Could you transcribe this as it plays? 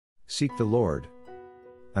Seek the Lord.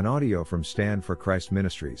 An audio from Stand for Christ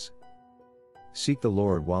Ministries. Seek the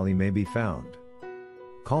Lord while he may be found.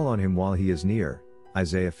 Call on him while he is near.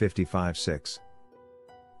 Isaiah 55:6.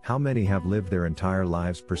 How many have lived their entire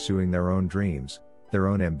lives pursuing their own dreams, their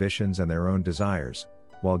own ambitions and their own desires,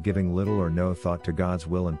 while giving little or no thought to God's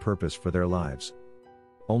will and purpose for their lives?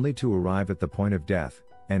 Only to arrive at the point of death,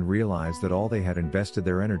 and realize that all they had invested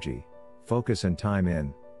their energy, focus and time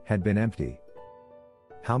in, had been empty.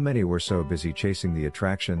 How many were so busy chasing the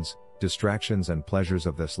attractions, distractions and pleasures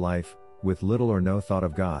of this life, with little or no thought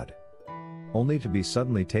of God, only to be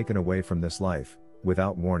suddenly taken away from this life,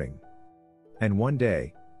 without warning. And one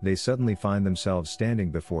day, they suddenly find themselves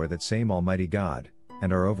standing before that same Almighty God,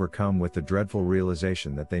 and are overcome with the dreadful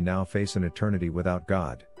realization that they now face an eternity without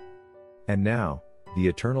God. And now, the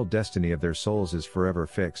eternal destiny of their souls is forever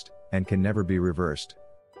fixed, and can never be reversed.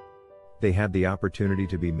 They had the opportunity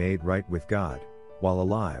to be made right with God, while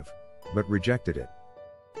alive, but rejected it.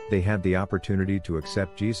 They had the opportunity to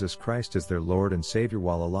accept Jesus Christ as their Lord and Savior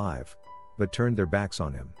while alive, but turned their backs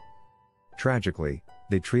on him. Tragically,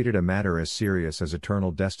 they treated a matter as serious as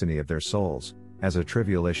eternal destiny of their souls, as a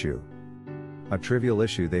trivial issue. A trivial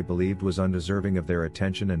issue they believed was undeserving of their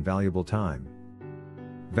attention and valuable time.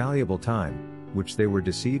 Valuable time, which they were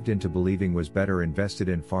deceived into believing was better invested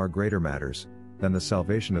in far greater matters, than the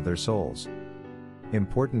salvation of their souls.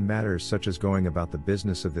 Important matters such as going about the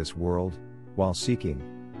business of this world, while seeking,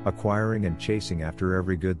 acquiring and chasing after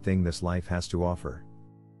every good thing this life has to offer.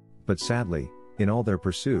 But sadly, in all their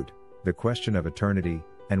pursuit, the question of eternity,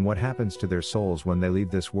 and what happens to their souls when they leave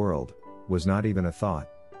this world, was not even a thought.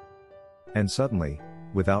 And suddenly,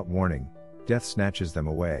 without warning, death snatches them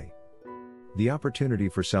away. The opportunity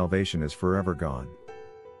for salvation is forever gone.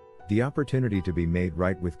 The opportunity to be made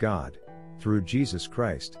right with God, through Jesus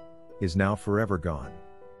Christ, is now forever gone.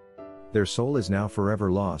 Their soul is now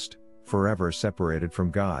forever lost, forever separated from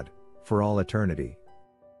God, for all eternity.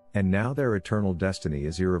 And now their eternal destiny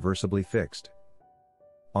is irreversibly fixed.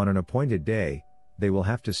 On an appointed day, they will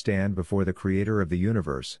have to stand before the Creator of the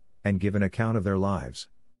universe, and give an account of their lives.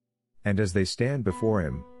 And as they stand before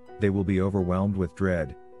him, they will be overwhelmed with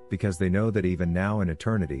dread, because they know that even now in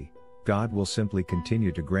eternity, God will simply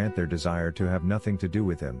continue to grant their desire to have nothing to do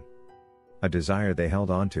with him. A desire they held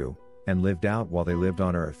on to, and lived out while they lived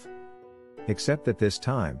on earth. Except that this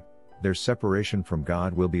time, their separation from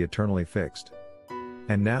God will be eternally fixed.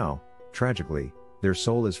 And now, tragically, their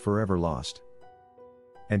soul is forever lost.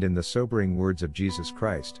 And in the sobering words of Jesus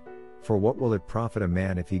Christ, "For what will it profit a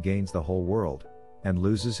man if he gains the whole world, and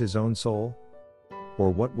loses his own soul? Or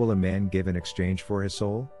what will a man give in exchange for his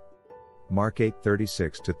soul?" Mark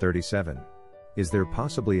 8:36-37. Is there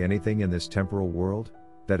possibly anything in this temporal world,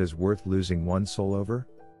 that is worth losing one's soul over?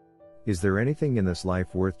 Is there anything in this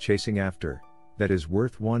life worth chasing after, that is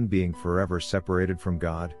worth one being forever separated from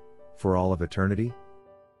God, for all of eternity?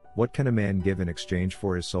 What can a man give in exchange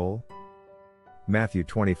for his soul? Matthew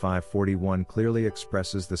 25:41 clearly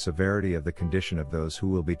expresses the severity of the condition of those who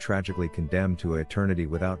will be tragically condemned to eternity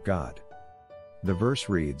without God. The verse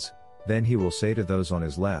reads, "Then he will say to those on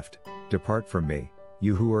his left, 'Depart from me,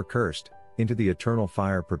 you who are cursed, into the eternal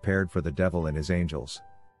fire prepared for the devil and his angels.'"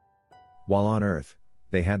 While on earth,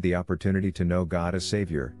 they had the opportunity to know God as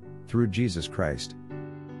Savior, through Jesus Christ.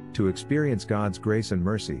 To experience God's grace and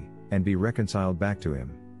mercy, and be reconciled back to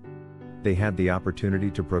him. They had the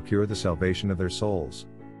opportunity to procure the salvation of their souls.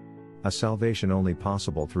 A salvation only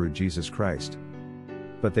possible through Jesus Christ.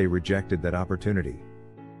 But they rejected that opportunity.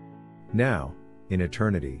 Now, in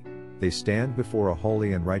eternity, they stand before a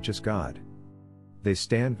holy and righteous God. They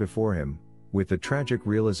stand before him, with the tragic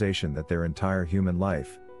realization that their entire human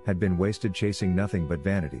life had been wasted chasing nothing but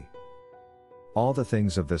vanity. All the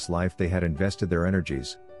things of this life they had invested their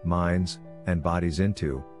energies, minds, and bodies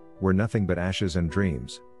into, were nothing but ashes and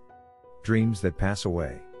dreams. Dreams that pass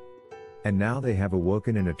away. And now they have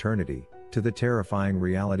awoken in eternity, to the terrifying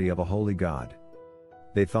reality of a holy God.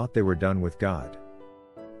 They thought they were done with God.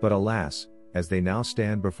 But alas, as they now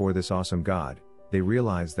stand before this awesome God, they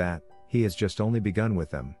realize that he has just only begun with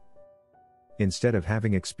them. Instead of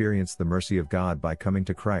having experienced the mercy of God by coming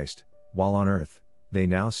to Christ, while on earth, they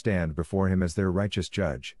now stand before him as their righteous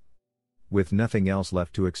judge. With nothing else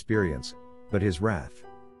left to experience, but his wrath.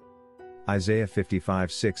 Isaiah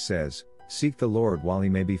 55:6 says, "Seek the Lord while he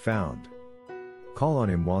may be found. Call on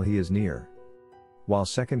him while he is near." While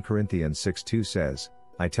 2 Corinthians 6:2 says,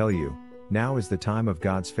 "I tell you, now is the time of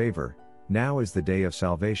God's favor, now is the day of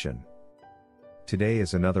salvation." Today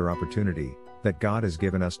is another opportunity that God has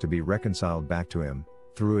given us to be reconciled back to him,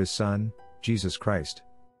 through his Son, Jesus Christ.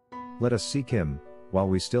 Let us seek him, while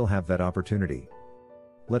we still have that opportunity.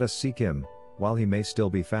 Let us seek him, while he may still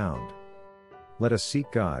be found. Let us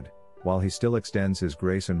seek God, while he still extends his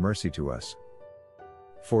grace and mercy to us.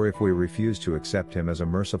 For if we refuse to accept him as a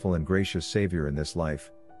merciful and gracious Savior in this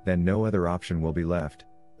life, then no other option will be left,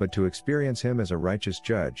 but to experience him as a righteous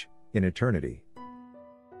judge, in eternity.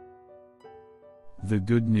 The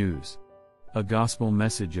Good News. A Gospel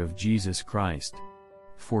Message of Jesus Christ.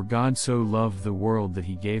 For God so loved the world that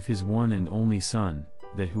he gave his one and only Son,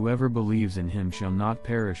 that whoever believes in him shall not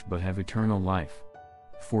perish but have eternal life.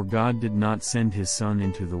 For God did not send his Son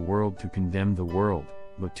into the world to condemn the world,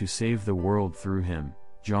 but to save the world through him.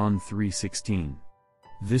 John 3:16.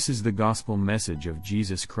 This is the gospel message of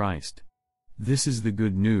Jesus Christ. This is the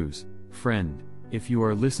good news, friend. If you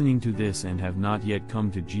are listening to this and have not yet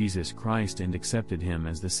come to Jesus Christ and accepted him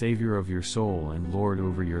as the Savior of your soul and Lord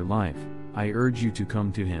over your life, I urge you to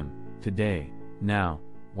come to him, today, now,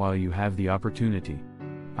 while you have the opportunity.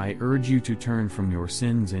 I urge you to turn from your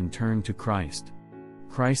sins and turn to Christ.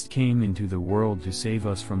 Christ came into the world to save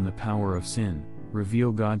us from the power of sin,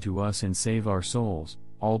 reveal God to us and save our souls,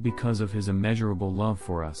 all because of his immeasurable love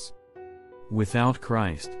for us. Without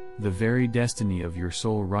Christ, the very destiny of your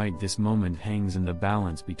soul right this moment hangs in the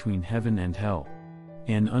balance between heaven and hell.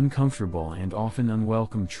 An uncomfortable and often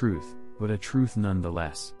unwelcome truth, but a truth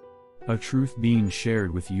nonetheless. A truth being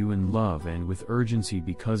shared with you in love and with urgency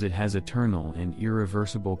because it has eternal and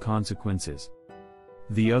irreversible consequences.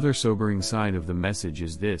 The other sobering side of the message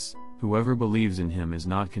is this: whoever believes in him is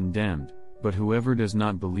not condemned, but whoever does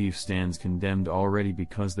not believe stands condemned already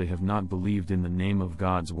because they have not believed in the name of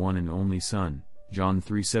God's one and only Son. John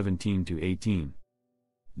 3:17-18.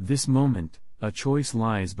 This moment, a choice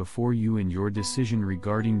lies before you, and your decision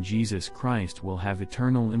regarding Jesus Christ will have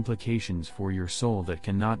eternal implications for your soul that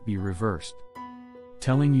cannot be reversed.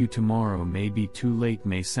 Telling you tomorrow may be too late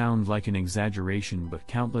may sound like an exaggeration, but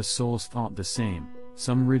countless souls thought the same.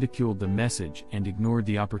 Some ridiculed the message and ignored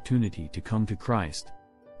the opportunity to come to Christ.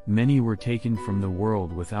 Many were taken from the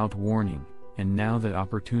world without warning, and now that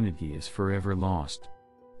opportunity is forever lost.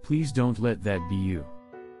 Please don't let that be you.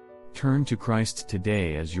 Turn to Christ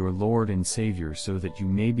today as your Lord and Savior so that you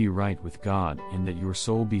may be right with God and that your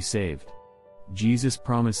soul be saved. Jesus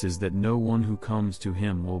promises that no one who comes to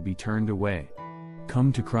him will be turned away.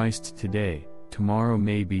 Come to Christ today, tomorrow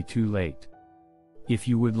may be too late. If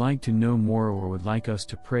you would like to know more or would like us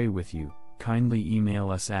to pray with you, kindly email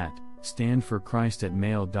us at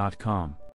standforchrist@mail.com.